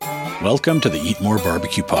Welcome to the Eat More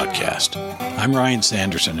Barbecue podcast. I'm Ryan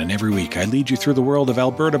Sanderson, and every week I lead you through the world of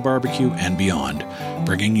Alberta barbecue and beyond,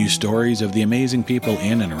 bringing you stories of the amazing people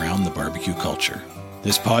in and around the barbecue culture.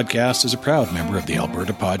 This podcast is a proud member of the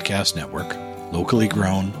Alberta Podcast Network, locally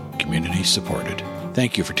grown, community supported.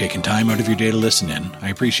 Thank you for taking time out of your day to listen in. I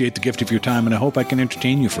appreciate the gift of your time, and I hope I can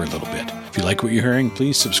entertain you for a little bit. If you like what you're hearing,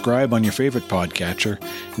 please subscribe on your favorite podcatcher,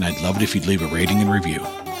 and I'd love it if you'd leave a rating and review.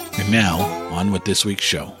 And now, on with this week's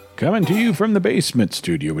show. Coming to you from the basement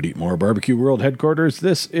studio at Eat More Barbecue World Headquarters,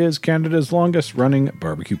 this is Canada's longest-running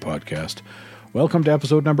barbecue podcast. Welcome to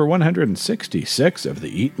episode number 166 of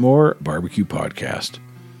the Eat More Barbecue podcast.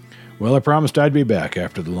 Well, I promised I'd be back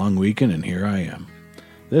after the long weekend, and here I am.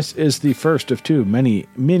 This is the first of two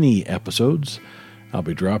mini episodes I'll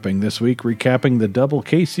be dropping this week, recapping the double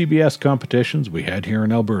KCBS competitions we had here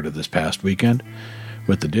in Alberta this past weekend,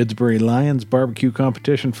 with the Didsbury Lions Barbecue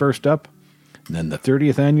Competition first up, and then the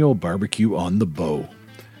 30th Annual Barbecue on the Bow.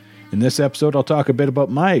 In this episode, I'll talk a bit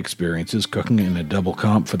about my experiences cooking in a double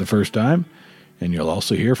comp for the first time, and you'll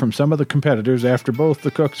also hear from some of the competitors after both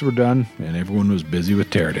the cooks were done and everyone was busy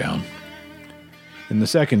with teardown. In the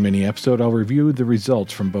second mini-episode, I'll review the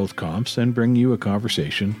results from both comps and bring you a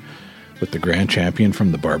conversation with the grand champion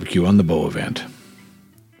from the Barbecue on the Bow event.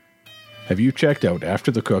 Have you checked out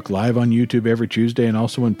After the Cook live on YouTube every Tuesday and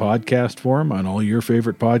also in podcast form on all your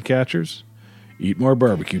favorite podcatchers? Eat More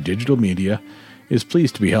Barbecue Digital Media is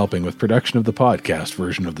pleased to be helping with production of the podcast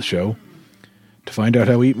version of the show. To find out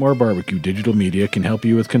how Eat More Barbecue Digital Media can help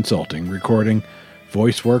you with consulting, recording,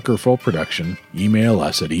 voice work, or full production, email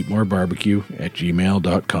us at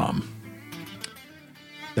eatmorebarbecue@gmail.com.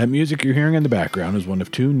 That music you're hearing in the background is one of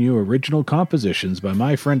two new original compositions by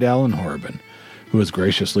my friend Alan Horabin, who has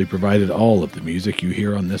graciously provided all of the music you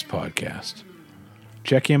hear on this podcast.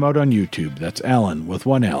 Check him out on YouTube. That's Alan with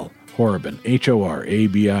one L, Horabin,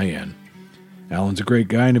 Horabin. Alan's a great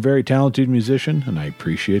guy and a very talented musician, and I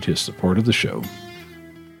appreciate his support of the show.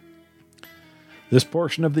 This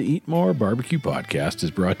portion of the Eat More Barbecue podcast is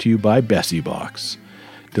brought to you by Bessie Box,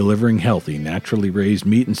 delivering healthy, naturally raised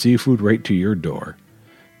meat and seafood right to your door.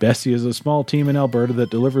 Bessie is a small team in Alberta that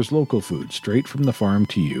delivers local food straight from the farm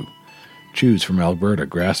to you. Choose from Alberta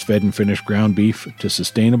grass-fed and finished ground beef to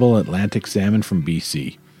sustainable Atlantic salmon from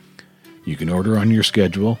BC. You can order on your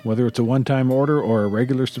schedule, whether it's a one-time order or a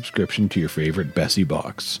regular subscription to your favorite Bessie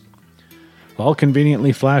Box. All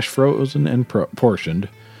conveniently flash frozen and portioned,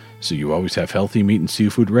 so you always have healthy meat and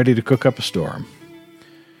seafood ready to cook up a storm.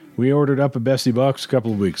 We ordered up a Bessie Box a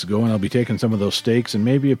couple of weeks ago, and I'll be taking some of those steaks and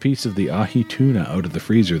maybe a piece of the ahi tuna out of the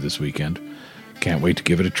freezer this weekend. Can't wait to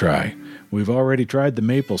give it a try. We've already tried the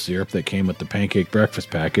maple syrup that came with the pancake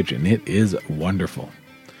breakfast package, and it is wonderful.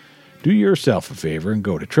 Do yourself a favor and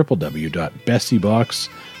go to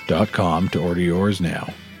www.bessiebox.com to order yours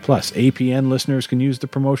now. Plus, APN listeners can use the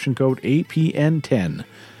promotion code APN10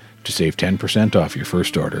 to save 10% off your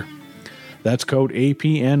first order. That's code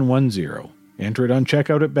APN10. Enter it on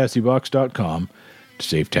checkout at bessiebox.com to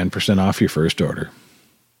save 10% off your first order.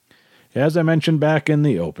 As I mentioned back in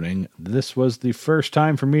the opening, this was the first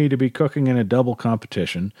time for me to be cooking in a double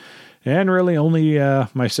competition, and really only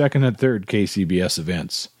my second and third KCBS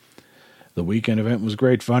events. The weekend event was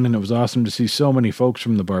great fun, and it was awesome to see so many folks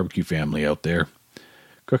from the barbecue family out there.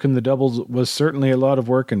 Cooking the doubles was certainly a lot of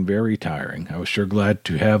work and very tiring. I was sure glad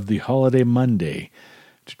to have the holiday Monday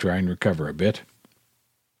to try and recover a bit.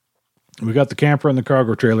 We got the camper and the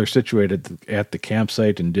cargo trailer situated at the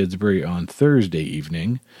campsite in Didsbury on Thursday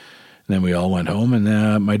evening. And then we all went home,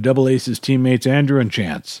 and my Double Aces teammates Andrew and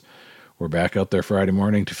Chance were back out there Friday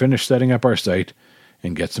morning to finish setting up our site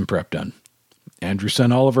and get some prep done. Andrew's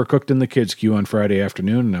son Oliver cooked in the kids' queue on Friday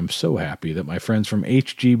afternoon, and I'm so happy that my friends from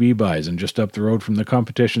HGB Bison, just up the road from the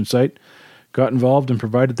competition site, got involved and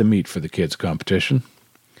provided the meat for the kids' competition.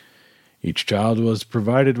 Each child was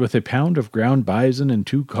provided with a pound of ground bison and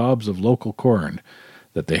 2 cobs of local corn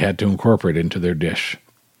that they had to incorporate into their dish.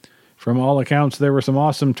 From all accounts, there were some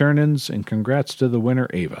awesome turn-ins, and congrats to the winner,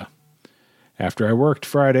 Ava. After I worked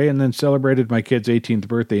Friday and then celebrated my kid's 18th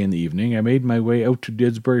birthday in the evening, I made my way out to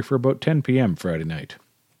Didsbury for about 10 p.m. Friday night.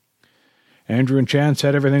 Andrew and Chance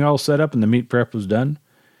had everything all set up and the meat prep was done,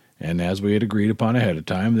 and as we had agreed upon ahead of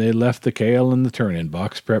time, they left the kale and the turn-in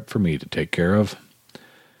box prep for me to take care of.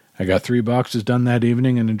 I got 3 boxes done that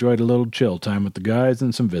evening and enjoyed a little chill time with the guys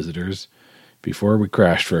and some visitors before we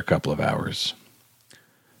crashed for a couple of hours.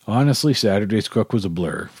 Honestly, Saturday's cook was a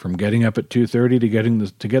blur. From getting up at 2:30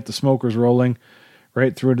 to get the smokers rolling,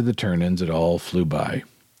 right through to the turn-ins, it all flew by.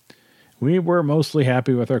 We were mostly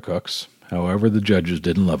happy with our cooks. However, the judges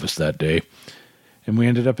didn't love us that day, and we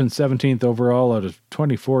ended up in 17th overall out of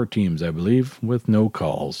 24 teams, I believe, with no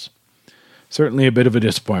calls. Certainly a bit of a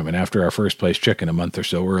disappointment after our first place chicken a month or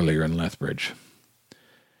so earlier in Lethbridge.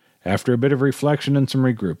 After a bit of reflection and some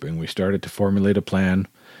regrouping, we started to formulate a plan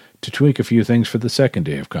to tweak a few things for the second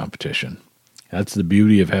day of competition. That's the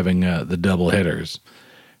beauty of having the double headers.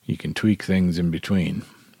 You can tweak things in between.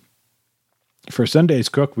 For Sunday's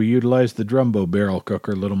cook, we utilized the Drumbo barrel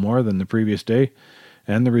cooker a little more than the previous day,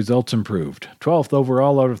 and the results improved. 12th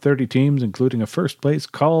overall out of 30 teams, including a first-place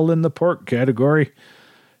call in the pork category.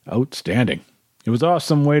 Outstanding. It was an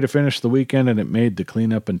awesome way to finish the weekend, and it made the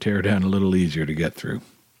cleanup and tear down a little easier to get through.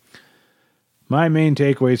 My main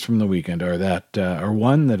takeaways from the weekend are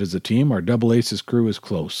one, that as a team, our Double Aces crew is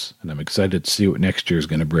close, and I'm excited to see what next year is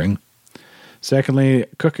going to bring. Secondly,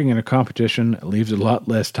 cooking in a competition leaves a lot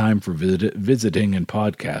less time for visiting and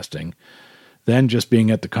podcasting than just being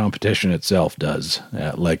at the competition itself does,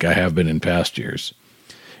 like I have been in past years.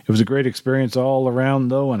 It was a great experience all around,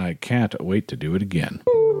 though, and I can't wait to do it again.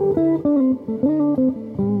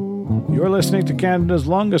 You're listening to Canada's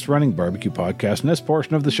longest-running barbecue podcast, and this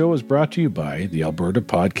portion of the show is brought to you by the Alberta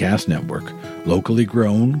Podcast Network, locally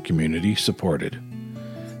grown, community-supported.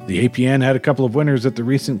 The APN had a couple of winners at the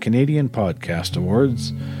recent Canadian Podcast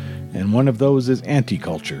Awards, and one of those is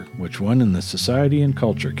Anti-Culture, which won in the Society and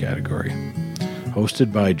Culture category.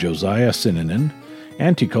 Hosted by Josiah Sinanen,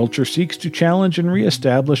 Anti-Culture seeks to challenge and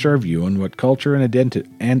re-establish our view on what culture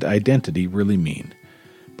and identity really mean,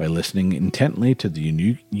 by listening intently to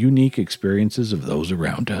the unique experiences of those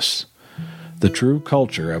around us. The true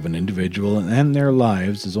culture of an individual and their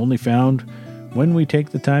lives is only found when we take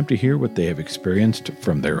the time to hear what they have experienced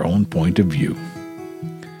from their own point of view.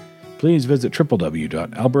 Please visit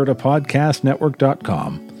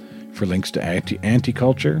www.albertapodcastnetwork.com for links to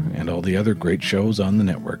Anti-Culture and all the other great shows on the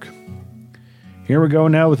network. Here we go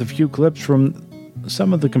now with a few clips from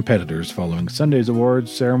some of the competitors following Sunday's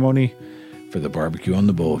awards ceremony for the Barbecue on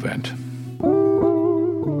the Bow event.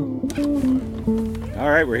 All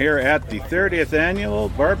right, we're here at the 30th annual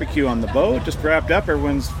Barbecue on the Bow. Just wrapped up.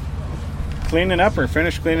 Everyone's cleaning up or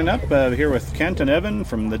finished cleaning up. Here with Kent and Evan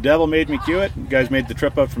from The Devil Made Me Cue It. You guys made the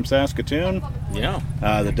trip up from Saskatoon. Yeah.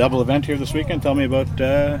 The double event here this weekend. Tell me about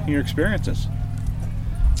your experiences.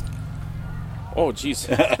 Oh, jeez.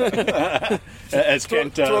 As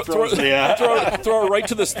Kent throws the... throw it right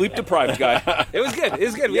to the sleep-deprived guy. It was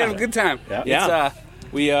good. We had a good time. Yeah.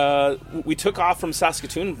 We took off from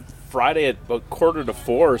Saskatoon Friday at about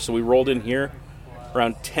 3:45, so we rolled in here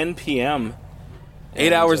around 10 p.m.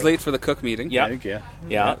 8 hours late for the cook meeting. Yeah,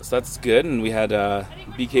 so that's good. And we had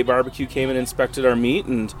BK Barbecue came and inspected our meat,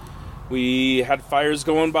 and we had fires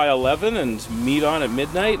going by 11 and meat on at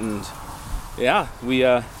midnight, and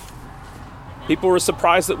people were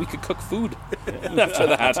surprised that we could cook food after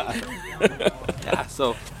that. Yeah,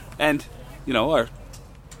 so, and, our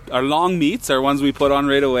long meats are ones we put on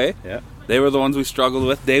right away. Yeah. They were the ones we struggled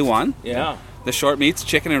with day one. Yeah. The short meats,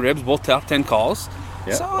 chicken and ribs, both top 10 calls.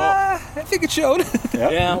 Yeah. So, I think it showed.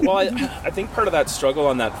 Yeah, well, I think part of that struggle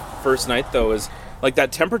on that first night, though, is, like,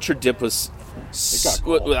 that temperature dip was...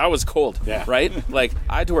 that was cold, right? Like,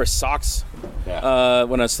 I had to wear socks when I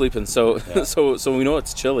was sleeping, so we know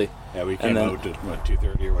it's chilly. Yeah, we came out at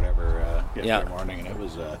 2:30 or whatever yesterday morning, and it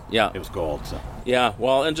was cold. So yeah,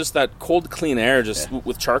 well, and just that cold, clean air,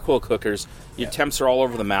 with charcoal cookers, your temps are all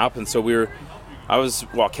over the map, and so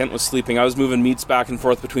while Kent was sleeping, I was moving meats back and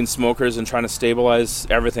forth between smokers and trying to stabilize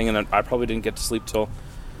everything, and I probably didn't get to sleep till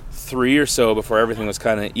 3 or so before everything was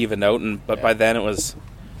kind of evened out, but by then it was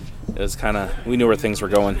kind of, we knew where things were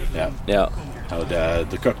going. Yeah. How'd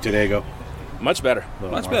the cook today go? Much better.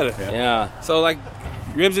 Much better. Yeah. So, like,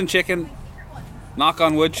 ribs and chicken, knock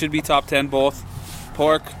on wood, should be top 10 both.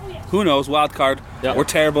 Pork, who knows, wild card. Yep. We're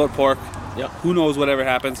terrible at pork. Yep. Who knows whatever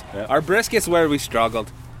happens. Yep. Our brisket's where we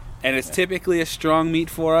struggled. And it's typically a strong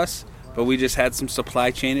meat for us, but we just had some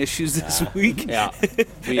supply chain issues this week. Yeah.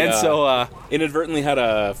 So inadvertently had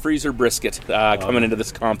a freezer brisket coming into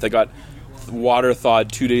this comp that got water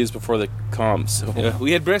thawed 2 days before the comp. So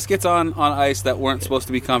we had briskets on ice that weren't supposed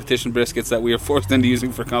to be competition briskets that we were forced into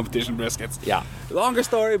using for competition briskets. Yeah. Longer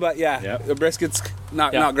story, but the brisket's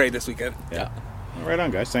not great this weekend. Yeah. Right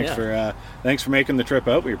on, guys. Thanks for making the trip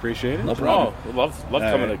out. We appreciate it. No problem. Love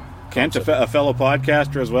coming to Kent, a fellow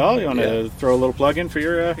podcaster as well. You want to throw a little plug in for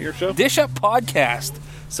your show? Dish Up Podcast.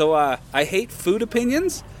 So I hate food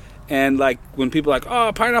opinions, and like when people are like,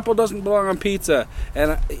 oh, pineapple doesn't belong on pizza,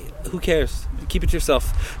 and who cares? Keep it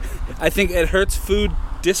yourself. I think it hurts food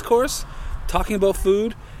discourse. Talking about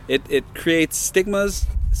food, it creates stigmas.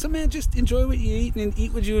 So man, just enjoy what you eat and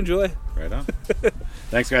eat what you enjoy. Right on.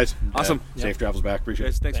 Thanks, guys. Awesome. Safe travels back. Appreciate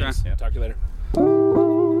it. Thanks, Ryan. Yeah. Talk to you later.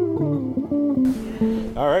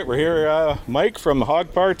 All right, we're here. Mike from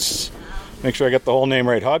Hog Parts Make sure I get the whole name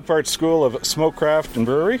right. Hog Parts School of Smokecraft and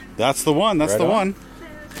Brewery. That's the one. That's the one.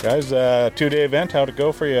 Guys, 2-day event. How'd it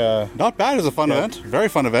go for you? Not bad. It was a fun event. Very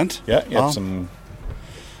fun event. Yeah, you had some...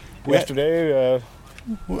 Yesterday...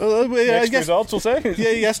 mixed results, we'll say. Yeah,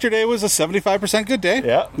 yesterday was a 75% good day.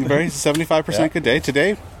 Yeah. Very 75% good day.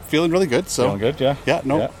 Today, feeling really good. So feeling good, yeah. Yeah,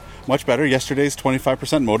 no, much better. Yesterday's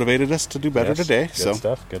 25% motivated us to do better today.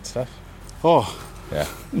 Good stuff. Oh. Yeah.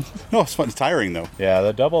 No, it's fun. It's tiring, though. Yeah,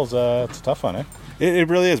 the doubles, it's a tough one, eh? It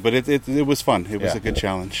really is, but it was fun. It was a good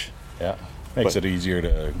challenge. Yeah. Makes it easier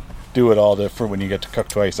to do it all for when you get to cook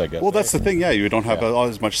twice, I guess. Well, that's the thing. Yeah, you don't have all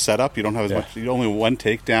as much setup. You don't have as much. You only one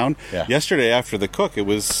takedown. Yeah. Yesterday after the cook, it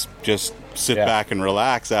was just sit back and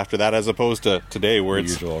relax after that, as opposed to today where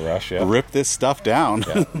it's usual rush. Yeah. Rip this stuff down.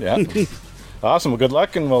 Yeah. Awesome. Well, good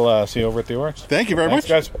luck, and we'll see you over at the awards. Thank you very much,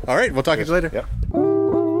 guys. All right, we'll talk to you later. Yep.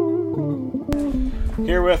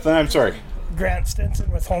 Here with, I'm sorry, Grant Stinson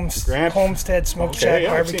with Grant? Homestead Smoke Shack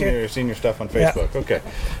Barbecue. I've seen your stuff on Facebook. Okay.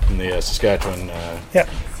 From the Saskatchewan.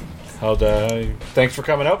 Thanks for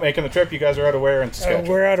coming out, making the trip. You guys are out of where in Saskatchewan?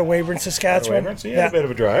 We're out of Weyburn, Saskatchewan. So you had a bit of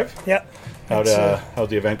a drive. Yeah. How'd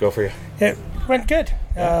the event go for you? It went good.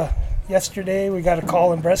 Yesterday we got a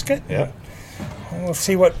call in Brisket. Yeah. And we'll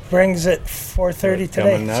see what brings it 4:30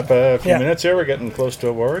 today. Coming up a few minutes here. We're getting close to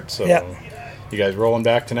awards. So you guys rolling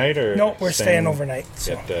back tonight or? No, we're staying overnight.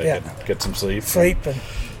 So, get some sleep. And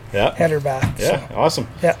head her back. Yeah, so. Awesome.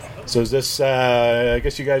 Yeah. So is this, I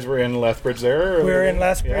guess you guys were in Lethbridge there? We were in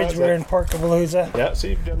Lethbridge, we're in Porkapalooza. Yeah, so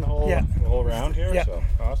you've done the whole round here, so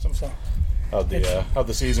awesome. So how'd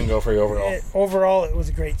the season go for you overall? Overall, it was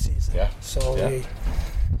a great season. Yeah. So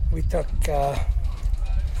we took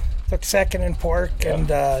second in pork and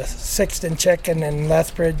sixth in chicken in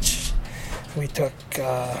Lethbridge. We took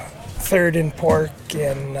third in pork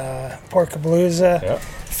in Porkapalooza,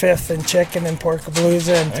 fifth in chicken in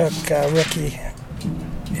Porkapalooza, and took rookie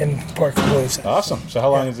in Porkapalooza. Awesome. So how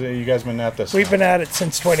long has you guys been at this? We've been at it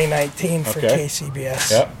since 2019 for KCBS.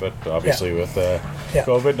 Yeah, but obviously with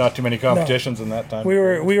COVID, not too many competitions in that time. We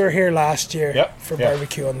were here last year for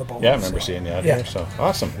barbecue on the boat. Yeah, I remember seeing you out here. So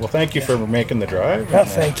awesome. Well, thank you for making the drive. Yeah,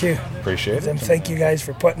 thank you. Appreciate it. And thank you guys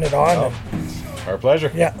for putting it on. Our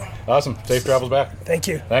pleasure. Yeah. Awesome. Safe travels back. Thank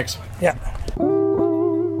you. Thanks. Yeah.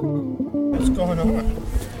 What's going on?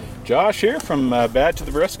 Josh here from Bad to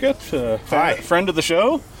the Brisket. Hi. Friend of the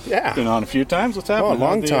show. Yeah. Been on a few times. What's happening?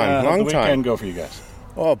 Long time. How'd the weekend go for you guys?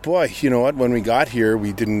 Oh, boy. You know what? When we got here,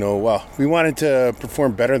 we didn't know. Well, we wanted to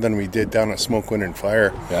perform better than we did down at Smoke, Wind, and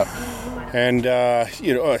Fire. Yeah. And, I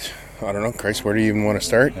don't know, Christ, where do you even want to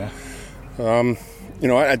start? Yeah.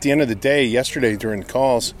 At the end of the day, yesterday during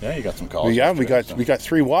calls, you got some calls. We got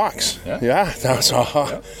 3 walks. Yeah, that was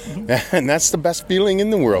all. Yeah. And that's the best feeling in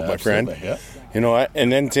the world, my friend. Yeah. You know,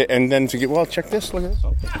 and then to get check this. Look at this.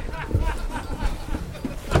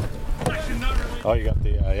 Oh, you got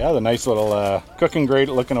the nice little cooking great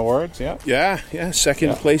looking awards. Yeah.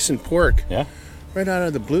 Second place in pork. Yeah. Right out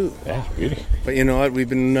of the blue. Yeah, beauty. But you know what? We've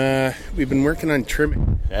been working on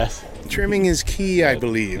trimming. Yes. Trimming is key, I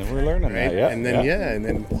believe. And we're learning that. Yeah. And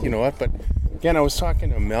then you know what? But again, I was talking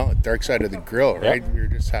to Mel at Dark Side of the Grill. Right. We were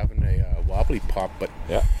just having a wobbly pop, but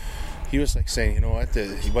he was like saying, you know what?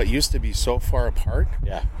 What used to be so far apart,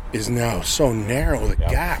 is now so narrow. The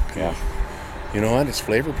gap. Yeah. You know what? It's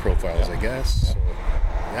flavor profiles, I guess.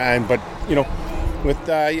 So, but with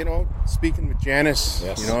speaking with Janice,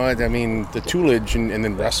 you know what I mean, the Toolage and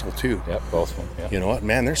then Russell too. Yeah, both of them. Yeah. You know what,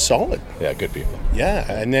 man, they're solid. Yeah, good people.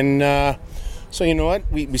 Yeah, and then so you know what,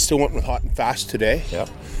 we still went with hot and fast today. Yeah.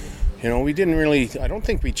 You know, we didn't really. I don't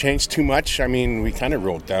think we changed too much. I mean, we kind of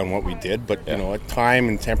wrote down what we did, but you know what, time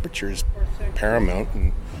and temperature is paramount.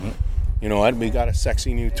 And you know what, we got a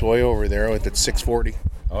sexy new toy over there with that 640.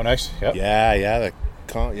 Oh, nice. Yep. Yeah.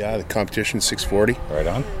 The competition 640. Right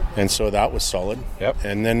on. And so that was solid. Yep.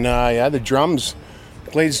 And then the drums,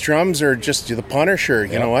 Blade's drums are just the Punisher.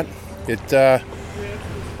 You know what?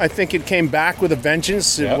 I think it came back with a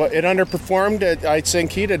vengeance. Yep. It underperformed. I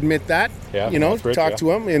think he'd admit that. Yeah. Talk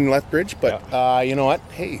to him in Lethbridge. But you know what?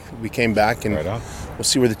 Hey, we came back and we'll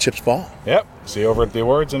see where the chips fall. Yep. See you over at the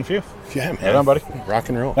awards in a few. Yeah, man. Right on, buddy. Rock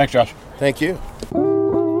and roll. Thanks, Josh. Thank you.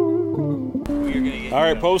 All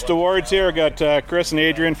right, post awards here. I got Chris and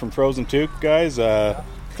Adrian from Frozen Toque, guys.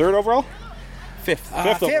 Third overall? Fifth.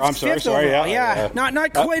 I'm sorry. Overall. Yeah.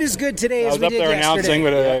 Not quite as good today as we did yesterday. I was up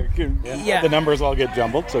there announcing, but the numbers all get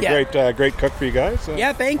jumbled. So great cook for you guys.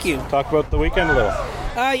 Thank you. Talk about the weekend a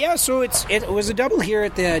little. So it was a double here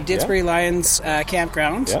at the Didsbury Lions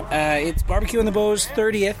campground. Yeah. It's Barbecue on the Bow's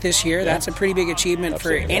 30th this year. That's a pretty big achievement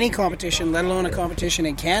for any competition, let alone a competition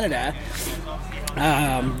in Canada.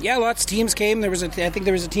 Lots of teams came. I think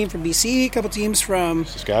there was a team from BC, a couple teams from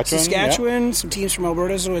Saskatchewan, some teams from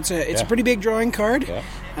Alberta. So it's a pretty big drawing card.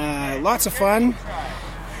 Yeah. Lots of fun.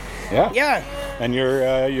 Yeah. And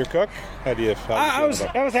your cook? How do you I was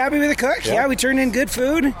happy with the cook. Yeah, we turned in good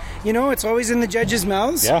food. It's always in the judges'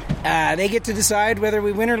 mouths. Yeah. They get to decide whether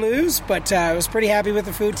we win or lose, but I was pretty happy with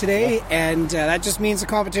the food today, and that just means the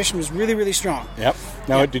competition was really, really strong. Yep.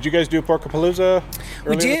 Now, did you guys do Porkapalooza earlier?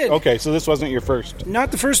 We did. Okay, so this wasn't your first.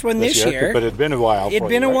 Not the first one this year. But it'd been a while. It'd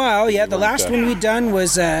been a while, yeah. The last one we'd done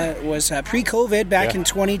was pre-COVID back in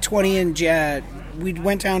 2020, and we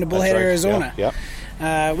went down to Bullhead, Arizona. Yeah.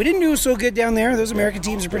 We didn't do so good down there. Those American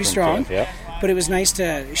teams are pretty strong. Yeah. But it was nice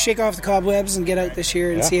to shake off the cobwebs and get out this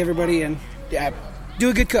year and see everybody and do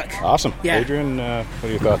a good cook. Awesome. Yeah. Adrian, what are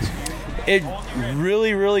your thoughts?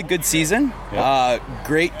 Really, really good season. Yeah.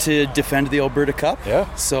 Great to defend the Alberta Cup.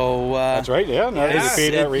 Yeah. So that's right. Yeah.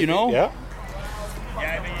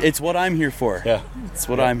 It's what I'm here for. Yeah. It's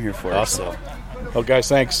what I'm here for. Awesome. Well, guys,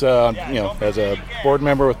 thanks. As a board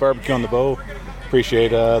member with Barbecue on the Bow, appreciate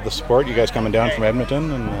the support. You guys coming down from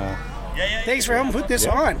Edmonton, and thanks for helping put this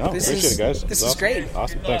on. No, appreciate it, guys. This is great.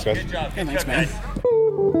 Awesome. Thanks, guys. Hey, thanks, man.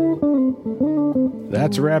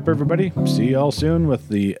 That's a wrap, everybody. See you all soon with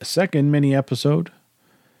the second mini episode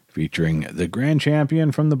featuring the grand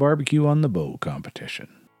champion from the Barbecue on the Bow competition.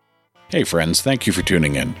 Hey, friends, thank you for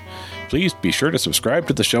tuning in. Please be sure to subscribe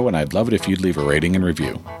to the show, and I'd love it if you'd leave a rating and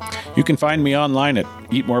review. You can find me online at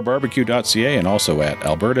eatmorebarbecue.ca and also at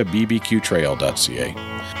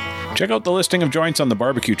albertabbqtrail.ca. Check out the listing of joints on the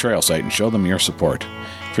Barbecue Trail site and show them your support.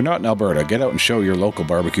 If you're not in Alberta, get out and show your local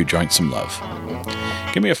barbecue joint some love.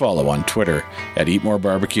 Give me a follow on Twitter at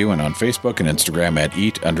eatmorebarbecue and on Facebook and Instagram at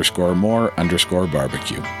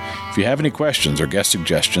eat_more_barbecue. If you have any questions or guest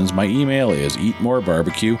suggestions, my email is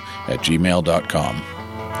eatmorebarbecue@gmail.com.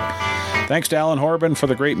 Thanks to Alan Horban for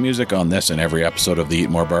the great music on this and every episode of the Eat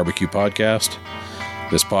More Barbecue podcast.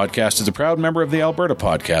 This podcast is a proud member of the Alberta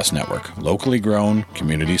Podcast Network, locally grown,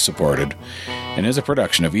 community supported, and is a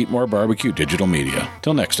production of Eat More Barbecue Digital Media.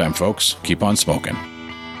 Till next time, folks, keep on smoking.